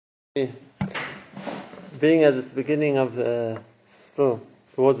Being as it's the beginning of still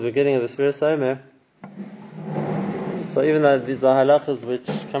towards the beginning of the Sfira Somer, so even though these are halachas which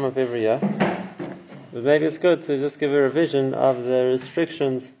come up every year, but maybe it's good to just give a revision of the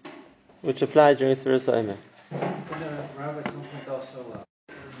restrictions which apply during Sfira Somer.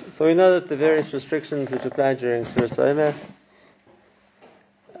 So we know that the various restrictions which apply during Sfira Somer,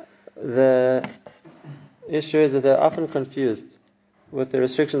 the issue is that they're often confused with the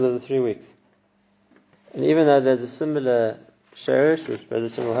restrictions of the 3 weeks. And even though there's a similar sherish, which Brother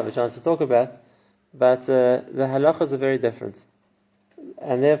will have a chance to talk about, but the halachas are very different.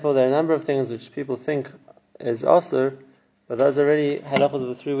 And therefore there are a number of things which people think is asur, but those are already halachas of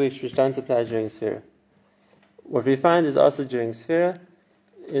the 3 weeks which don't apply during Sfira. What we find is asur during Sfira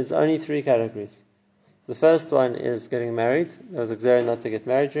is only 3 categories. The first one is getting married. There was a gzera not to get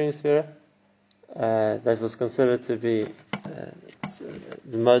married during Sfira. That was considered to be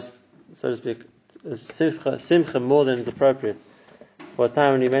the most, so to speak, simcha more than is appropriate for a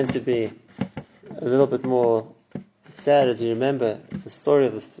time when you're meant to be a little bit more sad, as you remember the story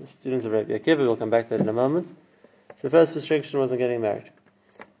of the students of Rabbi Akiva. We'll come back to that in a moment. So the first restriction wasn't getting married.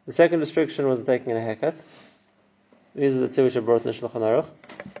 The second restriction wasn't taking a haircut. These are the 2 which are brought in the Shulchan Aruch.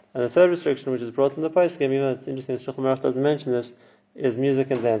 And the third restriction, which is brought in the Poskim, even though it's interesting the Shulchan Aruch doesn't mention this, is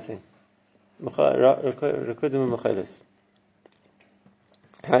music and dancing.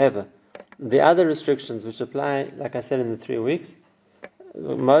 However, the other restrictions which apply, like I said, in the 3 weeks,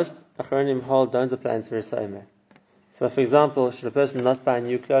 most Achronim hold don't apply in Sfira Somer. So, for example, should a person not buy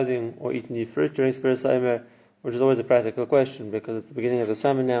new clothing or eat new fruit during Sfira Somer, which is always a practical question because it's the beginning of the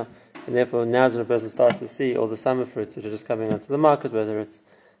summer now, and therefore now is when a person starts to see all the summer fruits which are just coming onto the market, whether it's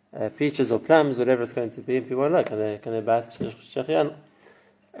peaches or plums, whatever it's going to be, and people are like, can they buy shechianu?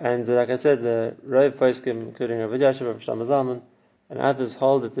 And like I said, the Rav Poskim, including Rav Yashiv, Rav Shlomo Zalman, and others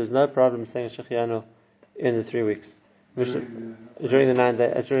hold that there's no problem saying shechianu in the 3 weeks. During the 9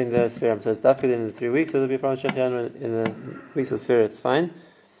 days, during the Sfira. So it's definitely in the 3 weeks, so there'll be a problem shechianu in the weeks of Sfira, it's fine.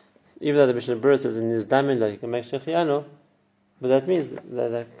 Even though the Mishnah Berurah says in his Damin you can make shechianu, but that means that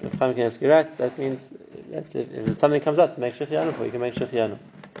that means that if something comes up to make shechianu for, you can make shechianu.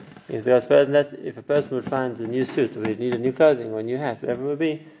 If there goes further than that, if a person would find a new suit, or would need a new clothing, or a new hat, whatever it would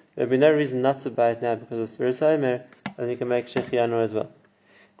be, there would be no reason not to buy it now because of Sfira Somer, and you can make shechianu as well.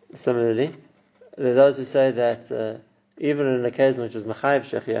 Similarly, there are those who say that even in an occasion which is mechayev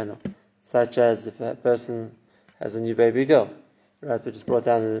shechianu, such as if a person has a new baby girl, right, which is brought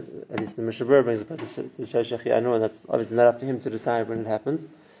down, at least the Mishnah Berurah brings a person to show shechianu, and that's obviously not up to him to decide when it happens.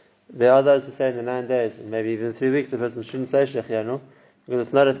 There are those who say in the 9 days, and maybe even 3 weeks, a person shouldn't say shechianu, because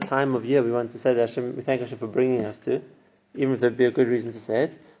it's not a time of year we want to say that Hashem, we thank Hashem for bringing us to, even if there'd be a good reason to say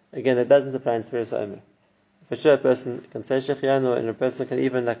it. Again, it doesn't apply in Sfira Somer. For sure, a person can say shechianu, and a person can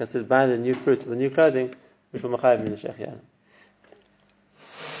even, like I said, buy the new fruits or the new clothing, which will mechayev in the shechianu.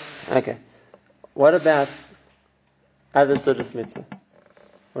 Okay, what about other sudas mitzvah?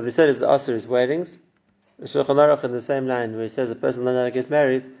 What we said is the asur is weddings. The Shulchan Aruch in the same line where he says a person is not allowed to get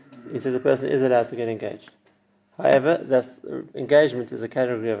married, he says a person is allowed to get engaged. However, engagement is a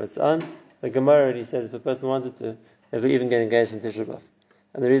category of its own. The Gemara already says if a person wanted to, they could even get engaged in Tisha B'Av.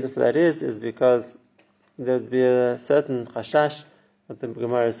 And the reason for that is because there would be a certain chashash that the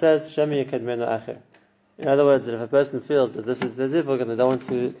Gemara says, Shemi Yekadmenu Acher. In other words, that if a person feels that this is the zivug and they don't want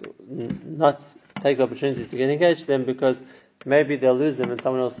to not take the opportunity to get engaged to them because maybe they'll lose them and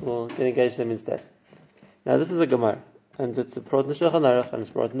someone else will get engaged to them instead. Now this is a Gemara, and it's brought in the Shulchan Aruch and it's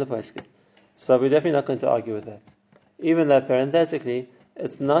brought in the Poskim. So we're definitely not going to argue with that. Even though parenthetically,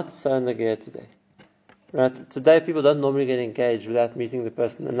 it's not so in the Gear today. Right? Today people don't normally get engaged without meeting the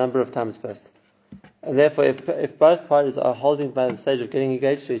person a number of times first. And therefore, if both parties are holding by the stage of getting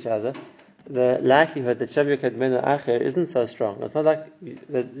engaged to each other, the likelihood that Shem Yekadmenu Acher isn't so strong. It's not like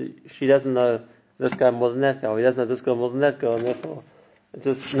that she doesn't know this guy more than that guy, or he doesn't know this girl more than that girl, and therefore it's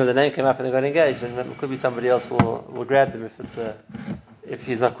just the name came up and they got engaged, and it could be somebody else will grab them if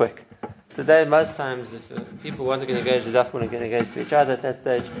he's not quick. Today, most times, if people want to get engaged, they just want to get engaged to each other at that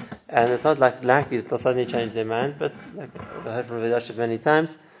stage, and it's not likely that they'll suddenly change their mind, but like I heard from Vidashiv many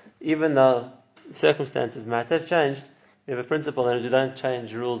times, even though circumstances might have changed, we have a principle that we don't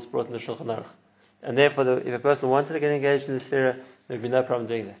change rules brought in the Shulchan Aruch. And therefore, if a person wanted to get engaged in the Sfira, there would be no problem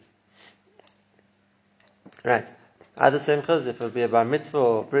doing that. Right. Other simchas, if it would be a bar mitzvah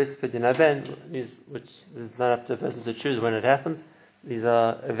or bris fidin ben, which is not up to a person to choose when it happens, these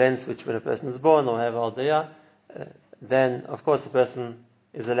are events which when a person is born or have al diyah, then of course the person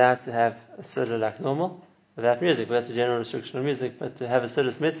is allowed to have a suda like normal, without music. But that's a general restriction on music, but to have a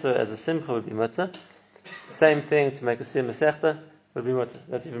sudas mitzvah as a simcha would be mitzvah. Same thing to make a siyum masechta. would be mutter.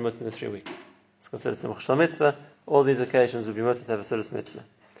 That's even mutter in the 3 weeks. It's considered simcha shel mitzvah. All these occasions would be mutter to have a sudas mitzvah.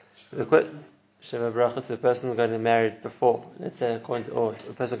 Sheva brachas, the person got married before, let's say, or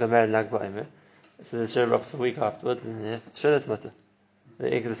a person got married in Lag BaOmer, so the Sheva brachas a week afterwards, and yes, sure, that's mutter.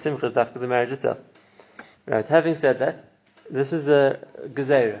 The simcha is after the marriage itself. Right. Having said that, this is a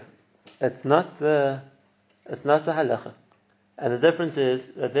gezeira. It's not a halacha. And the difference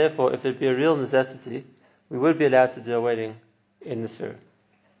is that therefore, if it be a real necessity, we would be allowed to do a wedding in the surah.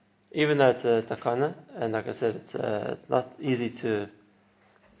 Even though it's a takana, and like I said, it's not easy to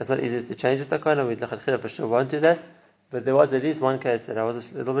change the takana. We for sure won't do that. But there was at least one case that I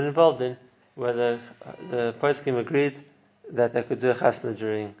was a little bit involved in, where the poskim agreed that they could do a chasna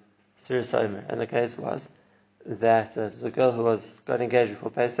during Sfiras HaOmer. And the case was that it was a girl who got engaged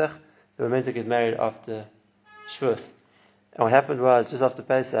before Pesach. They were meant to get married after Shavuos. And what happened was, just after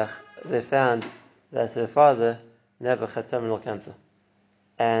Pesach, they found that her father never had terminal cancer.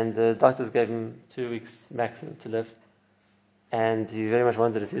 And the doctors gave him 2 weeks maximum to live. And he very much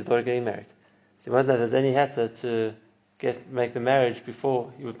wanted to see his daughter getting married. So he wanted that then he had to make the marriage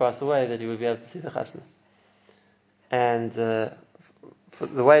before he would pass away, that he would be able to see the chasna. And for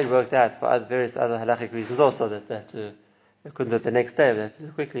the way it worked out, for various other halachic reasons also, that they couldn't do it the next day, they had to do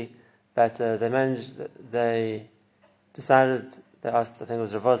it quickly. But they decided, they asked, I think it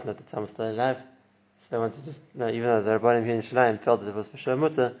was Rav Wosner at the time was still alive, so they wanted to just, even though the Rabbanim here in Shalayim felt that it was for sure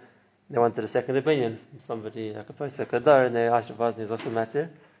mutter, they wanted a second opinion from somebody like a posek Kadar, and they asked Rav Wosner, he was also matir.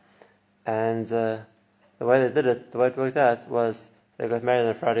 And the way they did it, the way it worked out, was they got married on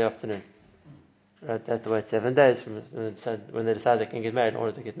a Friday afternoon. Right, they had to wait 7 days from when they decided they can get married in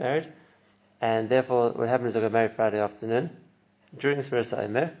order to get married. And therefore, what happened is they got married Friday afternoon during Sfiras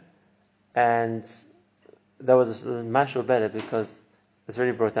HaOmer, and that was a mashal better because it's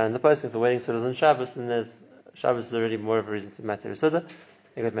already brought down in the post. If the wedding sudah is on Shabbos, and Shabbos is already more of a reason to matter sudah.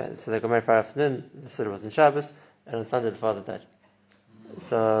 So they got married Friday afternoon. The sudah was on Shabbos, and on Sunday the father died.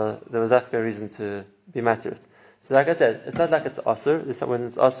 So there was after a reason to be matter. So like I said, it's not like it's asur. When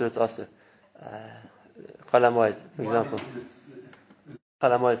it's asur, it's asur. Chol HaMoed, for example.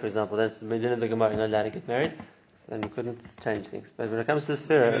 Chol HaMoed, for example, that's the Medina of the Gemara. You're not allowed to get married, so then you couldn't change things. But when it comes to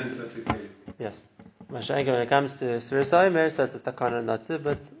Sfira, yes. When it comes to Sfiras HaOmer, so it's a takana not to,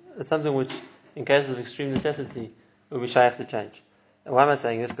 but it's something which, in cases of extreme necessity, will be shaykh to change. And why am I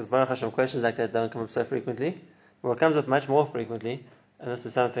saying this? Because Baruch Hashem, questions like that don't come up so frequently. But what comes up much more frequently, and this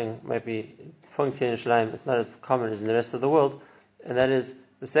is something maybe here in Shalayim, it's not as common as in the rest of the world, and that is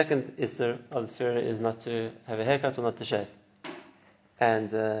the second Isser of the Surah is not to have a haircut or not to shave.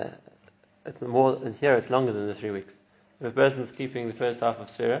 And it's longer than the 3 weeks. If a person's keeping the first half of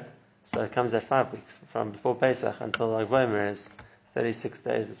Surah, so it comes at 5 weeks. From before Pesach until Lag BaOmer is 36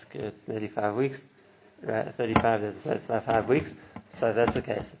 days, it's nearly 5 weeks. Right? 35 days, it's about 5 weeks. So that's the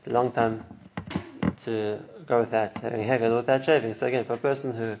case. It's a long time to go without having a haircut or without shaving. So again, for a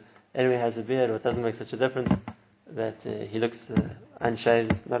person who anyway has a beard or it doesn't make such a difference, that he looks unshaved,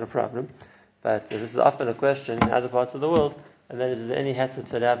 it's not a problem. But this is often a question in other parts of the world, and that is there any heter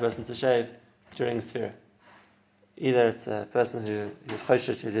to allow a person to shave during Sfira? Either it's a person who is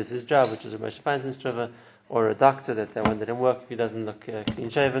choshesh to lose his job, which is a Moshe Feinstein's trivia, or a doctor that they want let him work if he doesn't look clean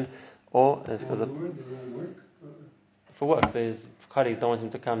shaven, or it's because for work. His colleagues don't want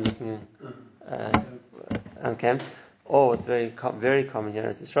him to come looking unkempt. Or it's very common here in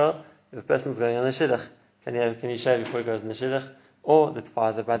Israel, if a person's going on a shidduch, can he shave before he goes on the shidduch? Or the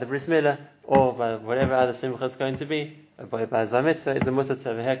father by the bris milah, or by whatever other simcha it's going to be, by his mitzvah, is a mutter to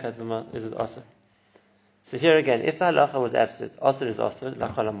have a haircut, is it asr? So here again, if the halacha was absolute, asr is asr,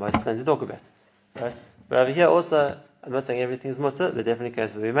 like Chol HaMoed, it's going to talk about, right? But over here also, I'm not saying everything is mutter, there definitely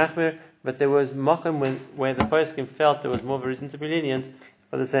cases will be machmir, but there was makom where the poskim felt there was more of a reason to be lenient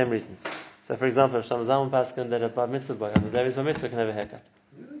for the same reason. So for example, if Shlomo Zalman paskin that a bar mitzvah boy on the day of his bar mitzvah can have a haircut.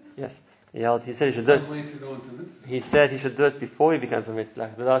 Really? Yes. He said he should do it. He said he should do it before he becomes a mitzvah,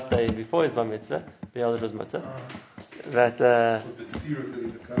 like the last day before his bar mitzvah. The elder was mutter. But the seer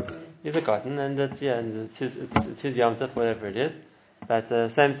is a cotton. He's a cotton, and it's his yom tov, whatever it is.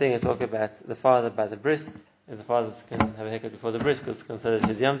 But same thing. I talk about the father by the bris. If the father can have a haircut before the bris, because it's considered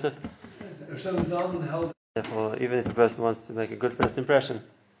his yom tov. Therefore, even if a person wants to make a good first impression,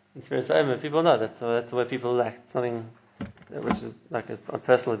 in Sfiras HaOmer, people know that. So that's the way people act. Something which is like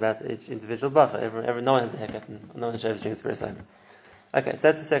personal about each individual bacha. No one has a haircut and no one shaves during Sfiras HaOmer. Okay, so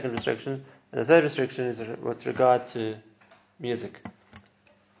that's the second restriction. And the third restriction is with regard to music.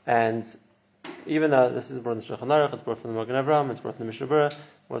 And even though this is brought in the Shulchan Aruch, it's brought from the Magen Avraham, it's brought from the Mishnah Berurah,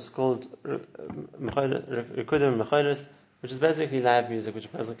 what's called Rikudim Mecholos, which is basically live music, which a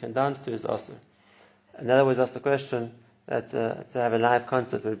person can dance to, is also. And the other was asked the question, that to have a live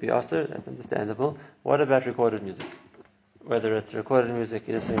concert would be also, that's understandable. What about recorded music? Whether it's recorded music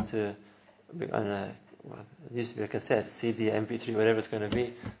you're listening to on it used to be a cassette, CD, MP3, whatever it's going to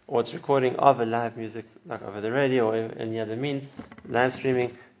be, or it's recording of a live music, like over the radio or any other means, live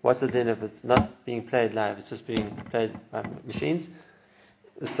streaming. What's the din if it's not being played live, it's just being played by machines?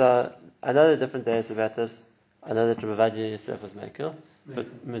 So I know the different days about this. I know that Rabbi Vadia Yosef was Mekel, but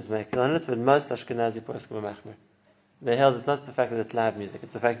on it, but most Ashkenazi poskim were Machmer. They held it's not the fact that it's live music,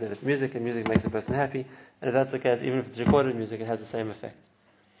 it's the fact that it's music, and music makes a person happy, and if that's the case, even if it's recorded music, it has the same effect.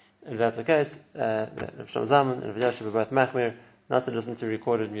 And if that's the case, Rav Shlomo Zalman and Rav Yashiv were both Machmer not to listen to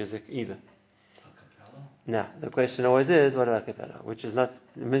recorded music either. Now, the question always is, what about capella? Which is not,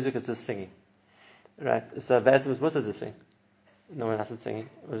 music is just singing. Right? So Ba'atzim is mutter to sing. No one else is singing,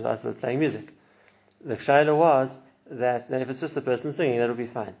 it was also playing music. The shaila was that if it's just the person singing, that'll be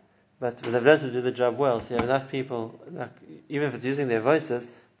fine. But they've learned to do the job well, so you have enough people, like, even if it's using their voices,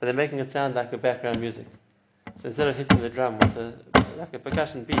 but they're making it sound like a background music. So instead of hitting the drum with like a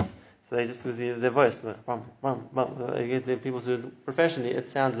percussion beat, so they just use their voice, bum, bum, bum. You get the people to do it professionally,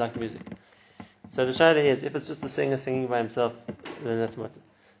 it sounds like music. So the shaila is, if it's just a singer singing by himself, then that's mutter.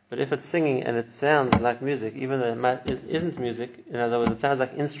 But if it's singing and it sounds like music, even though it isn't music, in other words, it sounds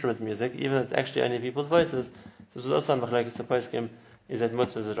like instrument music, even though it's actually only people's voices, so this is also machlokes poskim, is that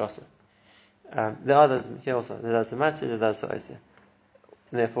mutter is also. There are others here also. There are some matzah, there are some oseh.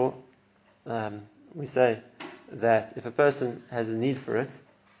 Therefore, we say that if a person has a need for it,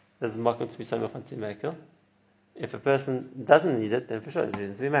 there's a makom to be samech on timekel. If a person doesn't need it, then for sure there's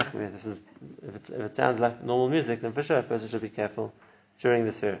reason to be machmir. If it sounds like normal music, then for sure a person should be careful during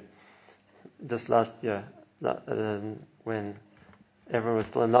this year. Just last year, when everyone was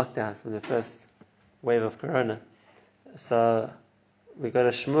still in lockdown from the first wave of corona, so we got a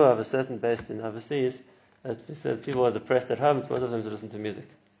shmur of a certain based in overseas that we said people are depressed at home, it's one of them to listen to music.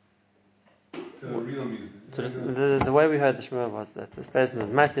 To real music. The way we heard the shmur was that this person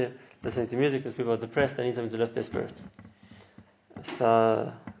was matir, listening to music because people are depressed, they need something to lift their spirits.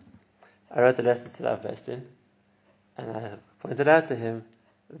 So I wrote a letter to Rav Bestin, and I pointed out to him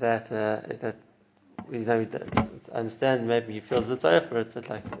that I understand maybe he feels the tzarech for it, but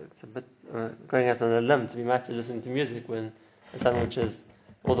like it's a bit going out on a limb to be matir listening to music when it's something which is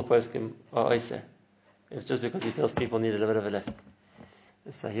all the poskim are oiseh. It's just because he feels people need a little bit of a lift.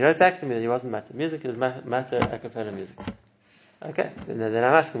 So he wrote back to me that he wasn't matter. Music is matter a cappella music. Okay, then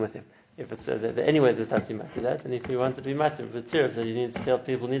I'm asking with him if it's anyway there's nothing matter that, and if he wanted to be matter with tirif that he needs to tell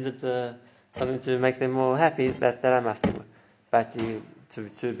people needed something to make them more happy, that I'm asking with. But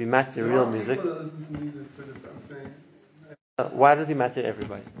to be matter real music. People that listen to music for I'm saying. Why don't we matter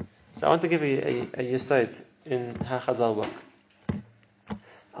everybody? So I want to give you a yesod in HaChazal work.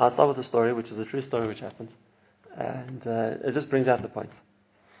 I'll start with a story, which is a true story which happened, and it just brings out the point.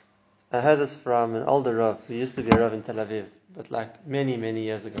 I heard this from an older Rav who used to be a Rav in Tel Aviv, but like many, many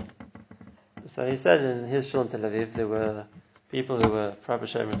years ago. So he said in his shul in Tel Aviv there were people who were proper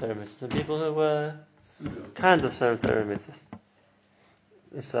Shem Torah mitzvahs and people who were kind of Shem Torah mitzvahs.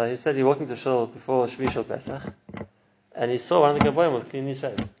 So he said he walked into shul before Shvi Shul Pesach, and he saw one of the Gaboim with clean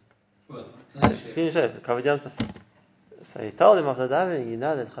shave. Clean shave, covered Yom Tov. So he told him after davening, you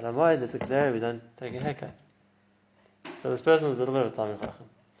know that Chol Hamoed is a gzera, we don't take a haircut. So this person was a little bit of a Talmid Chacham.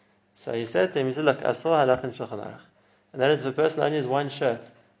 So he said to him, he said, look, I saw halach in Shulchan Aruch, and that is if a person only has one shirt,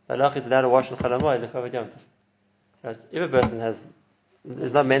 the halach is allowed to wash in Chol Hamoed, like covered Yom Tov. Right? If a person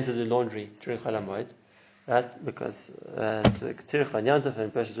is not meant to do laundry during Chol Hamoed, right? Because it's a Tirich on Yom Tov and a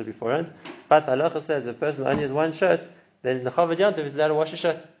person should be foreign, but the halacha says if a person only has one shirt, then the covered Yom Tov is allowed to wash his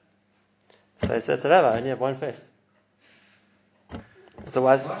shirt. So he said to Rabbi, I only have one face. So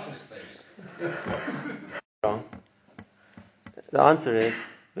why is wrong? The answer is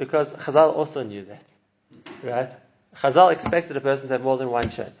because Chazal also knew that, right? Chazal expected a person to have more than one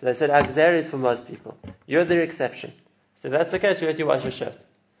shirt. So they said Agzer is for most people. You're the exception. So if that's the case, you have to wash your shirt.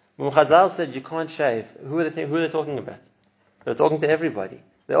 When Chazal said you can't shave, who are they talking about? They're talking to everybody.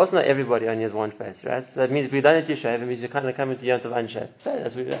 They also know everybody only has one face, right? So that means if you don't need to shave, it means you kind of come into Yom Tov unshaved. So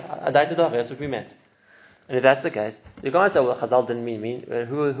that's what we meant. And if that's the case, you can't say, well, Chazal didn't mean.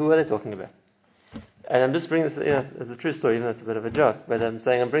 Who are they talking about? And I'm just bringing this as a true story, even though it's a bit of a joke. But I'm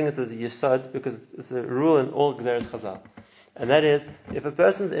bringing this as a yesod because it's a rule in all Gzeres Chazal. And that is, if a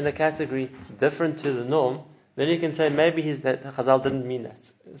person's in a category different to the norm, then you can say maybe that Chazal didn't mean that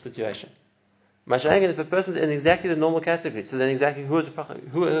situation. Masha'ang, if a person's in exactly the normal category, so then exactly who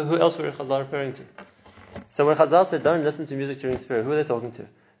else were Chazal referring to? So when Chazal said don't listen to music during Sfirah, who are they talking to?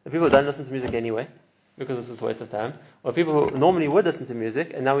 The people who don't listen to music anyway, because this is a waste of time, or people who normally would listen to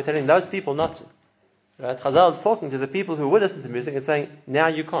music, and now we're telling those people not to. Right? Chazal is talking to the people who would listen to music and saying, now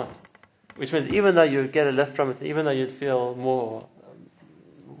you can't. Which means even though you'd get a lift from it, even though you'd feel more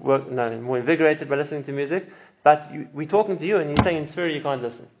more invigorated by listening to music, but we're talking to you and you're saying in Sphira you can't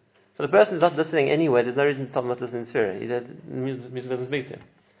listen. For the person who's not listening anyway, there's no reason to tell him not listening in Sphira. Music doesn't speak to him.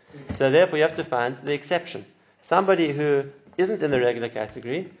 So therefore you have to find the exception. Somebody who isn't in the regular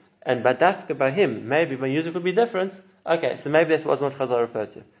category, and badafka by him, maybe my music would be different. Okay, so maybe that wasn't what Chazal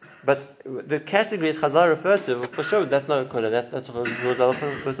referred to. But the category that Chazal referred to, for sure, that's not a kula. That's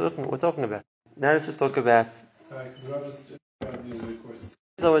what we're talking about. Now let's just talk about. Sorry, could the rabbis about music or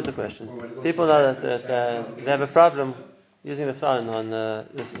It's always a question. People know that they have a problem using the phone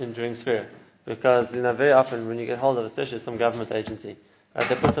during Sphira, because very often when you get hold of, especially some government agency,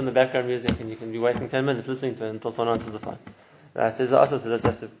 they put on the background music and you can be waiting 10 minutes listening to it until someone answers the phone. Right, so there's also that you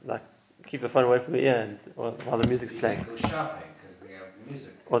have to keep the phone away from the ear while the music's playing. Go shopping because we have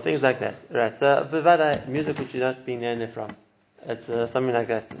music. Or things like that. Right. So but music which you're not being there from. It's something like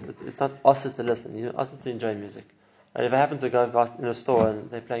that. It's not also to listen. You're also to enjoy music. Right? If I happen to go past in a store and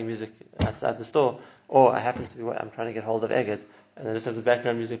they're playing music outside the store, or I happen to I'm trying to get hold of Eged, and I just have the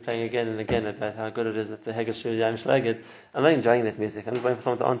background music playing again and again about how good it is at the Hegel Shul Yam Shleged, I'm not enjoying that music. I'm just waiting for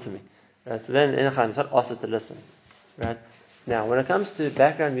someone to answer me. Right? So then it's not also to listen. Right? Now, when it comes to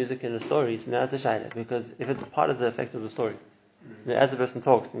background music in a story, so now it's a shayla, because if it's a part of the effect of the story, as the person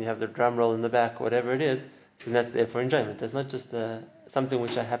talks and you have the drum roll in the back, or whatever it is, then that's there for enjoyment. That's not just something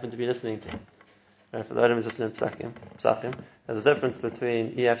which I happen to be listening to. Right? For the Adam is just learn psachim. There's a difference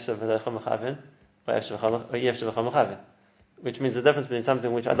between which means the difference between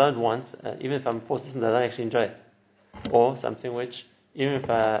something which I don't want, even if I'm forced to listen to it, I don't actually enjoy it, or something which, even if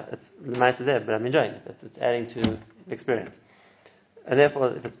it's nice there, but I'm enjoying it, it's adding to the experience. And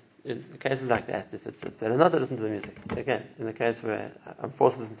therefore, if it's in cases like that, if it's better not to listen to the music. Again, in the case where I'm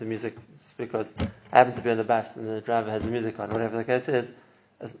forced to listen to music just because I happen to be on the bus and the driver has the music on, whatever the case is,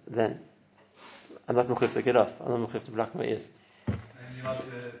 then I'm not mechuyev to get off. I'm not mechuyev to block my ears. And you're not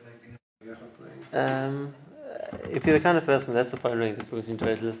playing? If you're the kind of person that's the phone rings, it's because you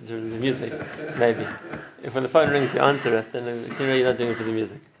enjoy to listen to the music, maybe. If when the phone rings you answer it, then clearly you're not doing it for the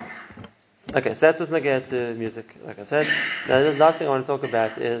music. Okay, so that's what's going to music, like I said. Now, the last thing I want to talk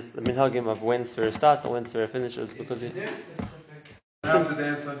about is the minhagim of when Sphira starts and when Sphira finishes, because How to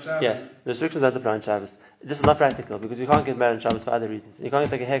dance on Shabbos? yes, the restrictions don't apply on Shabbos. It's just not practical, because you can't get married on Shabbos for other reasons. And you can't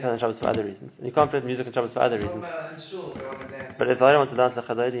take a haircut on Shabbos for other reasons. And you can't play music on Shabbos for other reasons. But if I don't want to dance the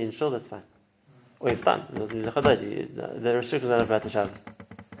chadaydi in shul, that's fine. Or in stam, the restrictions don't apply to Shabbos.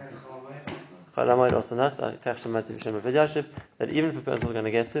 Chalamayid also not, that even if a person is going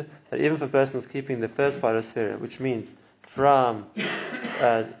to get to, that even if a person is keeping the first part of Sphira, which means from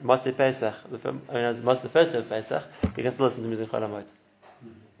Motzei Pesach, the first day of Pesach, you can still listen to music Chalamayid.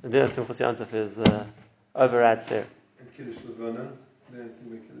 And then Simchas Yantef is override Sphira. And Kiddush Levana, dancing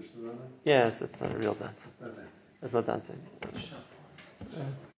with Kiddush Levana? Yes, it's not a real dance. It's not dancing. It's not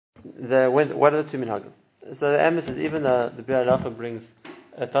dancing. What are the two minhagim? So the emes is, even though the Biur Halacha brings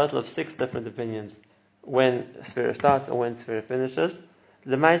a total of 6 different opinions when Sphira starts and when Sphira finishes,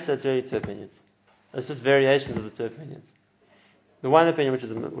 the Maisa it's really 2 opinions. It's just variations of the 2 opinions. The one opinion, which is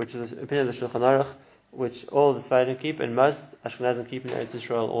the opinion of the Shulchan Aruch, which all the Sfaradim keep and most Ashkenazim keep in Eretz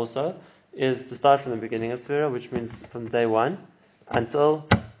Yisrael also, is to start from the beginning of Sphira, which means from day 1 until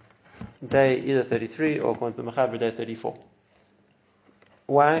day either 33 or according to the Mechaber, day 34.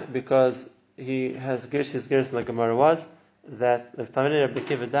 Why? Because he has his Gerus in the Gemara was that the Talmidei Rabbi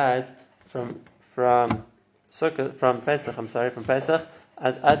Akiva died from Pesach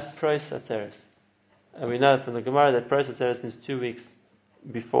ad Prois Atzeres. And we know from the Gemara that Prois Atzeres means 2 weeks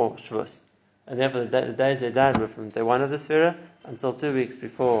before Shavuos. And therefore the days they died were from day 1 of the Sphira until 2 weeks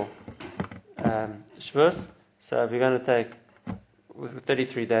before Shavuos. So we're going to take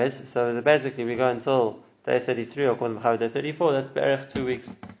 33 days. So basically we go until day 33 or according to day 34. That's Be'erech 2 weeks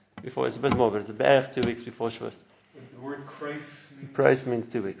before. It's a bit more, but it's Be'erech 2 weeks before Shavuos. The word Christ means... Price means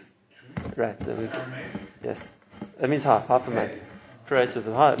 2 weeks. Right. So yes. It means half a month. Price with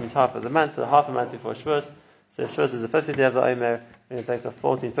the half, it means half of the month, so half a month before Shavuos. So Shavuos is the first day of the Omer. We're going to take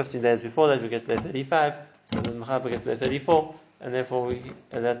 14, 15 days before that, we get to day 35. So the Mechaber gets to day 34, and therefore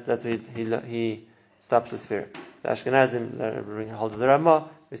that's where he stops the Sphira. The Ashkenazim bring a hold of the Ramah,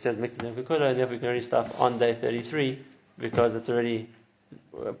 which says mixed in Kukula, and therefore we can already stop on day 33 because it's already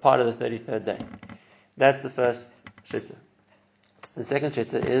part of the 33rd day. That's the first shitta. The second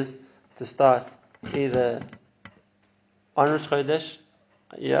shitta is to start either on Rosh Chodesh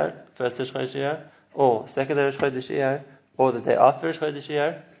Iyar, first Rosh Chodesh Iyar, or second Rosh Chodesh Iyar, or the day after Rosh Chodesh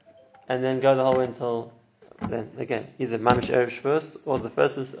Iyar, and then go the whole way until then again, either Mamish Erev Shavuos, or the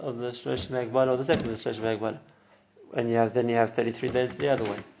first of the Shlosh Me'agbalah, or the second of the Shlosh Me'agbalah. And you have 33 days the other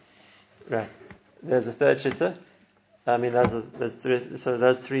way. Right. There's a third shitta. I mean,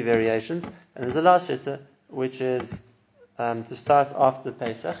 those three variations. And there's a last shitta, which is to start after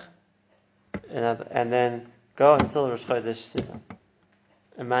Pesach, and then go until Rosh Chodesh Sivan,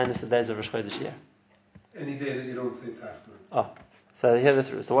 and minus the days of Rosh Chodesh Iyar. Any day that you don't say Tachma. Oh, so here the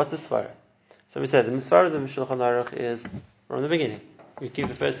three. So what's the svara? So we said the svara of the Shulchan Aruch is from the beginning. We keep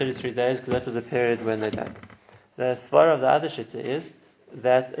the first 33 days because that was a period when they died. The svara of the other shitta is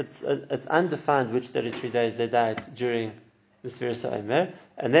that it's undefined which 33 days they died during the Sfiras HaOmer,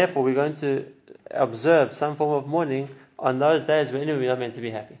 and therefore we're going to observe some form of mourning on those days when we're not meant to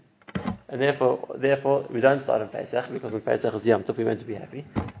be happy. And therefore we don't start on Pesach, because when Pesach is Yom Tov we're meant to be happy,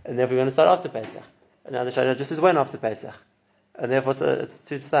 and therefore we're going to start after Pesach. And now the Shayla just is when after Pesach. And therefore it's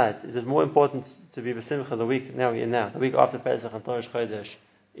two sides. Is it more important to be B'Simcha the week the week after Pesach until Rosh Chodesh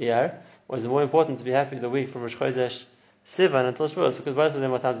Iyar, or is it more important to be happy the week from Rosh Chodesh Sivan until Shavuos? Because both of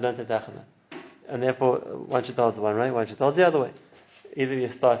them are times we don't take Tachana. And therefore one should hold one way, one should hold the other way. Either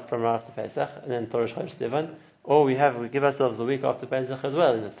you start from after Pesach and then Rosh Chodesh Sivan, or we give ourselves a week after Pesach as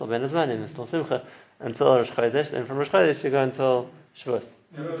well, and it's still Ben Azman, and it's still Simcha until Rosh Chodesh, and from Rosh Chodesh you go until Shavuos.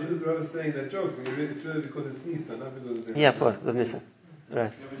 Yeah, I was saying that joke. It's really because it's Nisan, not because it's... Yeah, of course, the Nisan. Right.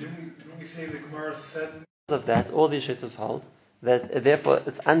 Yeah, but didn't we say the Gemara said... Of that, all these shittas hold that therefore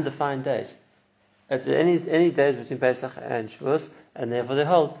it's undefined days. It's any days between Pesach and Shavuos, and therefore they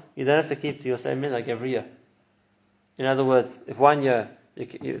hold you don't have to keep to your same minhag every year. In other words, if 1 year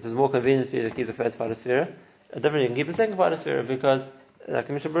it was more convenient for you to keep the first part of Sfira, definitely you can keep the second part of Sfira, because like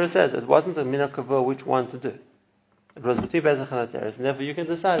Mishnah Berurah says, it wasn't a minhag kavua which one to do. It was between Pesach and Atzeres, and therefore you can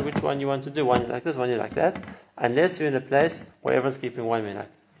decide which one you want to do. One you like this, one you like that, unless you're in a place where everyone's keeping one minhag,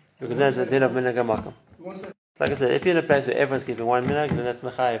 because then it's a din of minhag hamakom. Like I said, if you're in a place where everyone's keeping one minhag, then that's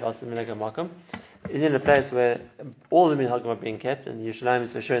mechayev also minhag hamakom. If you're in a place where all the minhagim are being kept, and Yerushalayim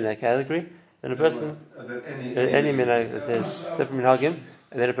is for sure in that category, then a person, any minhag, there's different minhagim,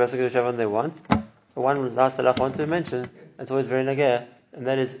 and then a person can do whichever one they want. The one last that I want to mention, it's always very nageh, and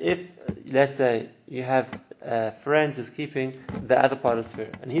that is if, let's say, you have a friend who's keeping the other part of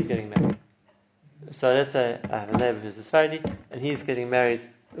Sfira, and he's getting married. So let's say I have a neighbor who's a Sfardi, and he's getting married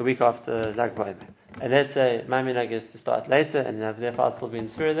a week after Lag BaOmer. And let's say my minhag is to start later, and therefore I'll still be in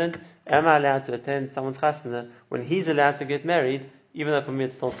Sfira then. Am I allowed to attend someone's chasna when he's allowed to get married, even though for me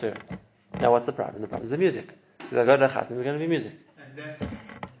it's still Sfira? Now what's the problem? The problem is the music. Because I go to the chasna, there's going to be music.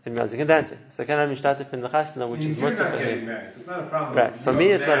 And music and dancing. So can I be shtatif in the chasna, which is mutter for him? Married, so it's not a problem. Right. For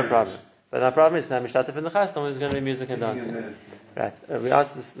me, it's not a problem. But our problem is can I be shtatif in the chasna when there's going to be music and dancing? Right. We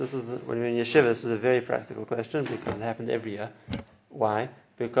asked this. This was when we were in yeshiva. This was a very practical question because it happened every year. Why?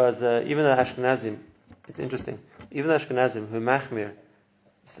 Because even the Ashkenazim, it's interesting. Even the Ashkenazim who machmir,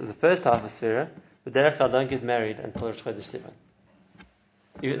 so the first half of Sfira, the derech klal don't get married until Rosh Chodesh Sivan.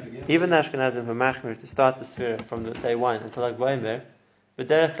 Even the Ashkenazim who machmir to start the Sfira from the day one until Lag BaOmer, the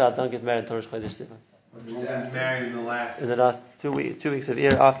derech klal don't get married until Rosh Chodesh Sivan. Woman's married in the last 2 weeks of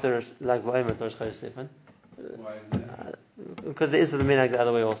year after Lag BaOmer until Rosh Chodesh Sivan. Why is that? Because there is the minhag the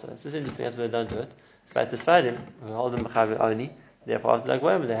other way also. It's just interesting, that's why they don't do it. But the Sfadim, who hold them b'chavi only, therefore after Lag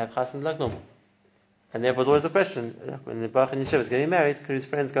BaOmer they have chassan like normal. And therefore there's always a question, when the Bach and Yeshiva is getting married, could his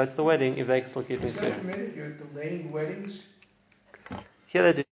friends go to the wedding if they still keep in Sfira? You're delaying weddings? Here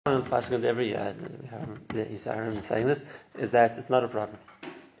they do every year, the Isarim saying this, is that it's not a problem.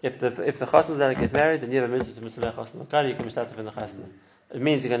 If the chassan is going to get married, then you have a mitzvah to mitzvah chassan l'kali, you can be shtatif in the chassan. It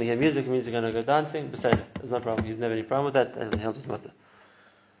means you're going to hear music, it means you're going to go dancing, beseder. There's no problem. You've never any problem with that, and he'll just matzah.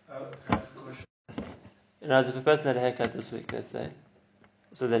 Can I ask a question? In other words, if a person had a haircut this week, let's say,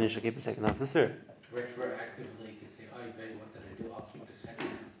 so then you should keep the second half of the Sfira. Retroactively, you could say, oh, babe, what did I do? I'll keep the second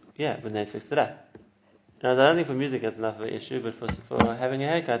half. Yeah, but then it's fixed it up. Now, I don't think for music that's enough of an issue, but for having a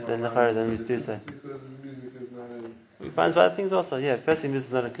haircut, then we do so. Because music is not as... We find other things also. Yeah, firstly, music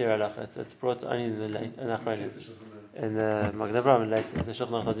is not a clear halacha. It's brought only in the Achronim. In the Magen Avraham, and later, the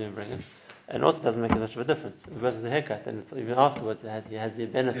Shulchan Aruch doesn't even bring it. And also, it doesn't make much of a difference. If the person has a haircut, then it's, even afterwards, he has the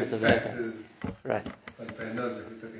benefit of the haircut. Right. Like by a nazir who took a